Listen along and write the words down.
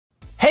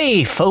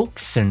Hey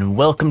folks, and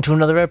welcome to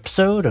another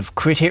episode of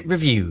Crit Hit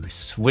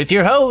Reviews with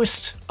your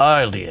host,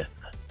 Arlyeon.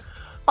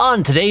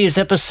 On today's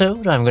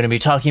episode, I'm going to be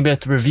talking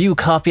about the review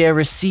copy I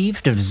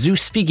received of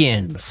Zeus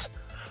Begins,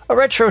 a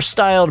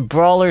retro-styled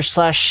brawler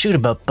slash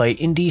shoot-em-up by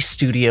indie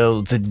studio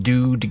The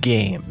Dude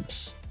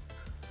Games.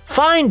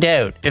 Find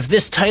out if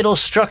this title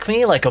struck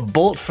me like a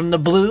bolt from the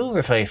blue or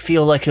if I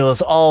feel like it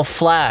was all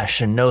flash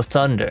and no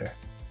thunder.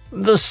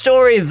 The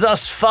story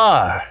thus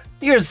far.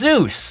 You're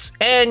Zeus,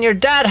 and your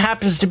dad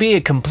happens to be a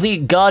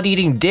complete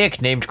god-eating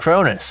dick named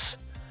Cronus.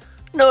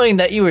 Knowing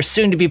that you are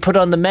soon to be put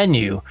on the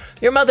menu,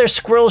 your mother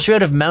squirrels you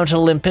out of Mount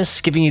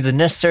Olympus, giving you the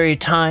necessary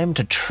time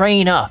to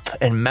train up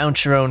and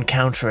mount your own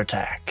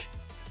counterattack.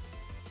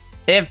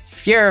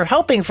 If you're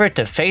hoping for it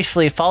to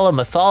faithfully follow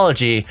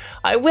mythology,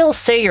 I will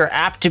say you're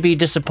apt to be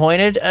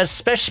disappointed,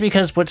 especially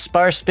because what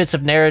sparse bits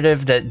of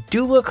narrative that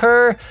do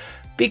occur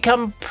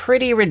become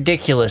pretty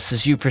ridiculous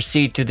as you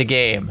proceed through the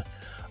game.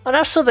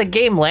 Enough so the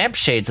game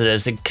lampshades it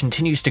as it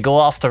continues to go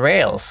off the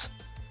rails.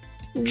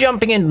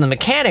 Jumping into the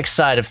mechanics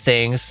side of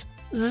things,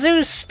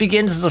 Zeus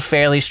Begins as a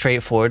fairly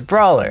straightforward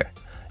brawler.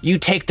 You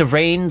take the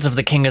reins of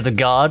the king of the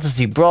gods as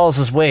he brawls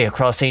his way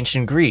across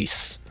ancient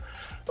Greece.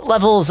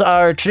 Levels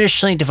are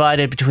traditionally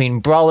divided between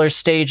brawler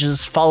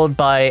stages, followed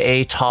by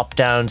a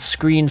top-down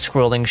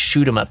screen-scrolling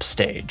shoot-em-up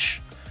stage.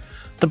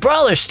 The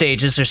brawler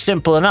stages are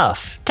simple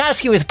enough,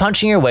 task you with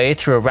punching your way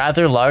through a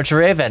rather large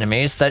array of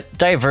enemies that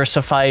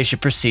diversify as you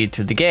proceed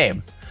through the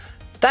game.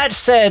 That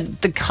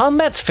said, the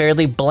combat's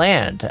fairly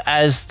bland,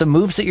 as the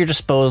moves at your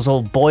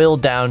disposal boil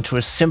down to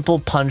a simple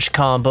punch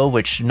combo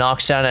which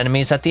knocks down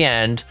enemies at the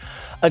end,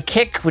 a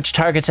kick which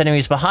targets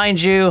enemies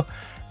behind you,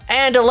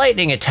 and a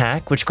lightning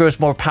attack which grows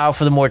more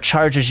powerful the more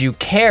charges you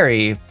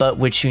carry, but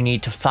which you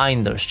need to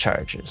find those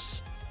charges.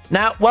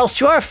 Now, whilst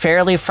you are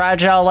fairly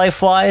fragile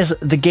life-wise,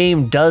 the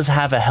game does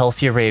have a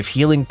healthy array of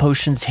healing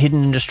potions hidden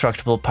in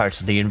indestructible parts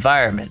of the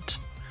environment.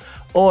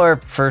 Or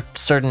for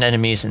certain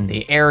enemies in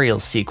the aerial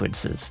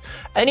sequences.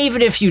 And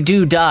even if you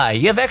do die,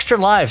 you have extra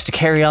lives to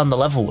carry on the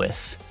level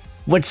with.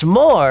 What's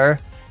more,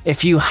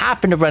 if you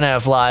happen to run out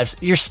of lives,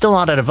 you're still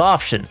not out of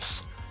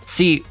options.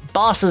 See,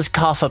 bosses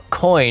cough up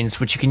coins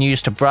which you can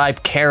use to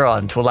bribe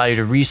Charon to allow you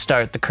to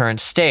restart the current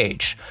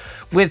stage,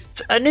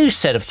 with a new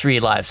set of 3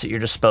 lives at your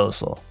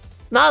disposal.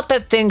 Not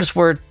that things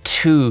were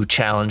too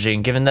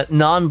challenging, given that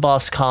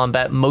non-boss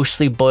combat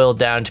mostly boiled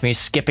down to me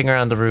skipping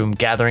around the room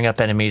gathering up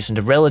enemies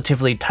into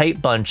relatively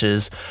tight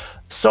bunches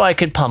so I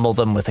could pummel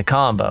them with a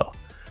combo.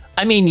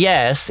 I mean,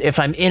 yes, if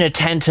I'm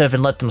inattentive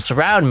and let them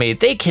surround me,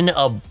 they can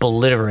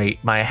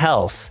obliterate my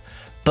health.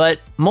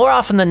 But more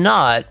often than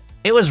not,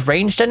 it was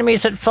ranged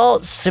enemies at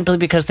fault simply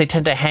because they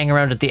tend to hang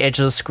around at the edge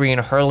of the screen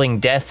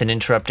hurling death and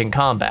interrupting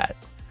combat.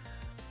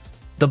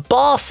 The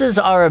bosses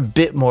are a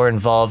bit more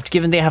involved,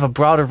 given they have a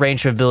broader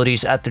range of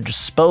abilities at their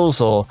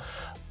disposal,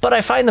 but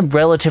I find them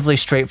relatively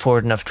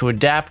straightforward enough to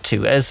adapt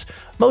to, as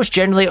most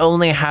generally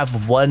only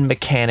have one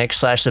mechanic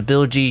 /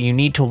 ability you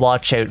need to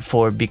watch out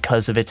for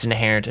because of its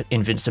inherent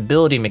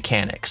invincibility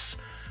mechanics.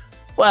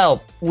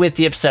 Well, with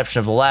the exception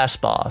of the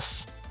last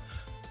boss.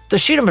 The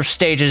shoot-em-up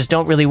stages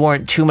don't really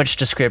warrant too much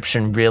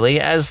description, really,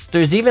 as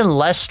there's even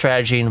less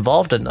strategy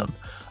involved in them,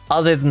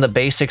 other than the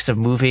basics of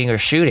moving or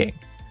shooting.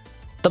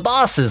 The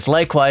bosses,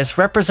 likewise,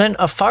 represent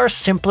a far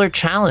simpler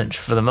challenge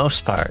for the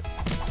most part.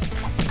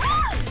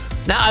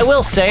 Now, I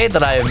will say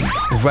that I'm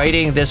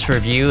writing this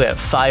review at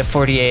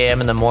 5:40 AM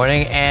in the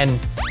morning, and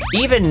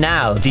even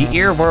now, the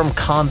earworm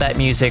combat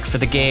music for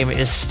the game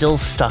is still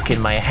stuck in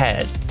my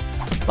head.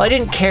 While I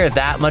didn't care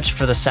that much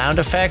for the sound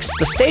effects,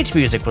 the stage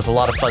music was a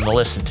lot of fun to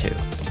listen to.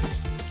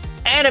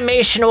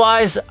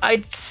 Animation-wise,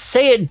 I'd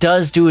say it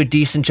does do a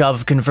decent job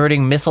of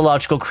converting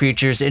mythological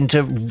creatures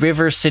into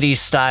River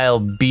City-style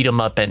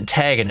beat-em-up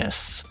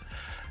antagonists.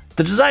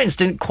 The designs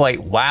didn't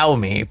quite wow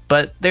me,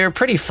 but they were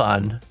pretty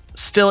fun.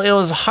 Still, it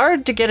was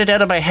hard to get it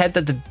out of my head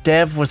that the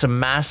dev was a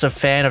massive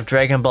fan of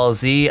Dragon Ball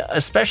Z,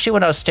 especially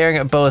when I was staring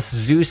at both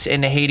Zeus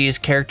and Hades'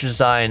 character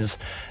designs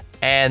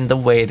and the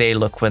way they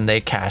look when they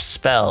cast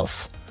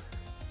spells.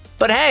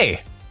 But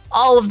hey,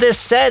 all of this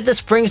said, this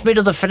brings me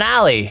to the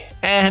finale,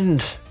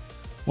 and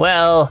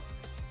well,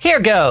 here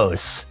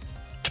goes.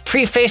 To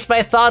preface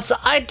my thoughts,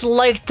 I'd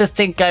like to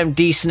think I'm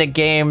decent at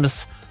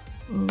games,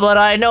 but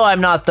I know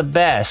I'm not the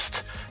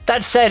best.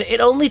 That said, it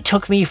only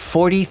took me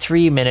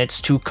 43 minutes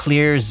to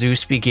clear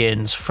Zeus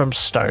Begins from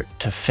start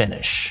to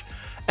finish.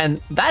 And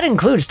that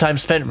includes time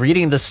spent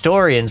reading the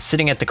story and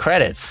sitting at the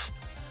credits.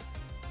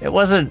 It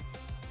wasn't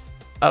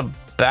a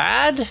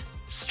bad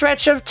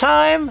stretch of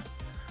time,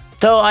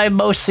 though I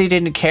mostly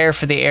didn't care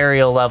for the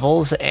aerial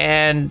levels,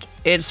 and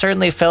it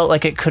certainly felt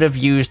like it could have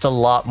used a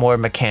lot more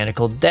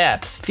mechanical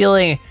depth,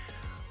 feeling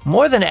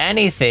more than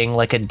anything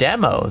like a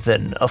demo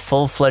than a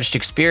full-fledged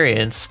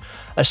experience,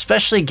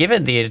 especially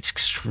given the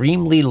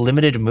extremely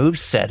limited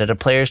moveset at a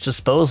player's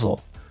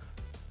disposal.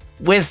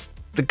 With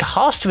the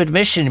cost of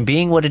admission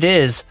being what it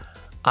is,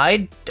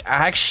 I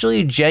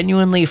actually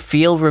genuinely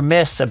feel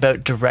remiss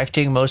about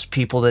directing most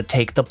people to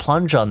take the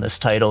plunge on this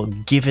title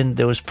given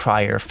those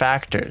prior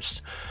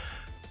factors.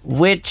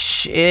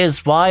 which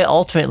is why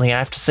ultimately I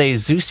have to say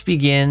Zeus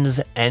Begins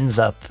ends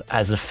up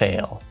as a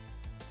fail.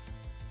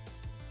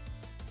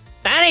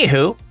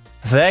 Anywho,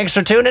 thanks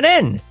for tuning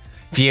in.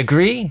 If you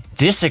agree,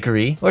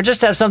 disagree, or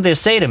just have something to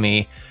say to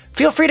me,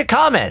 feel free to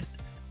comment.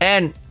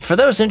 And for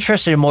those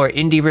interested in more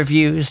indie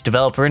reviews,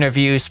 developer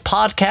interviews,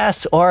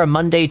 podcasts, or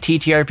Monday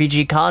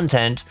TTRPG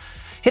content,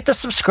 hit the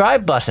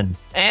subscribe button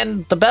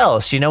and the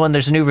bell so you know when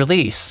there's a new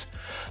release.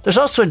 There's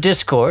also a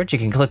Discord. You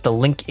can click the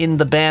link in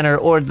the banner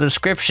or the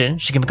description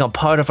so you can become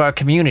part of our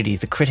community,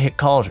 the Crit Hit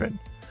Cauldron.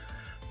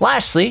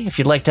 Lastly, if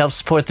you'd like to help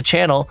support the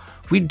channel,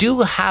 we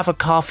do have a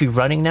coffee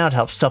running now to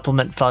help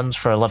supplement funds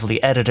for our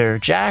lovely editor,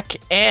 Jack,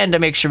 and to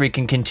make sure we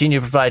can continue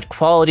to provide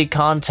quality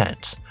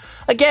content.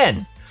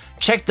 Again,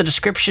 check the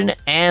description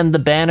and the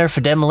banner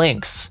for them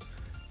links.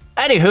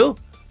 Anywho,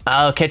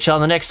 I'll catch you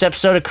on the next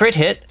episode of Crit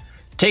Hit.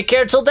 Take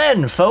care till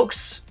then,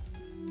 folks.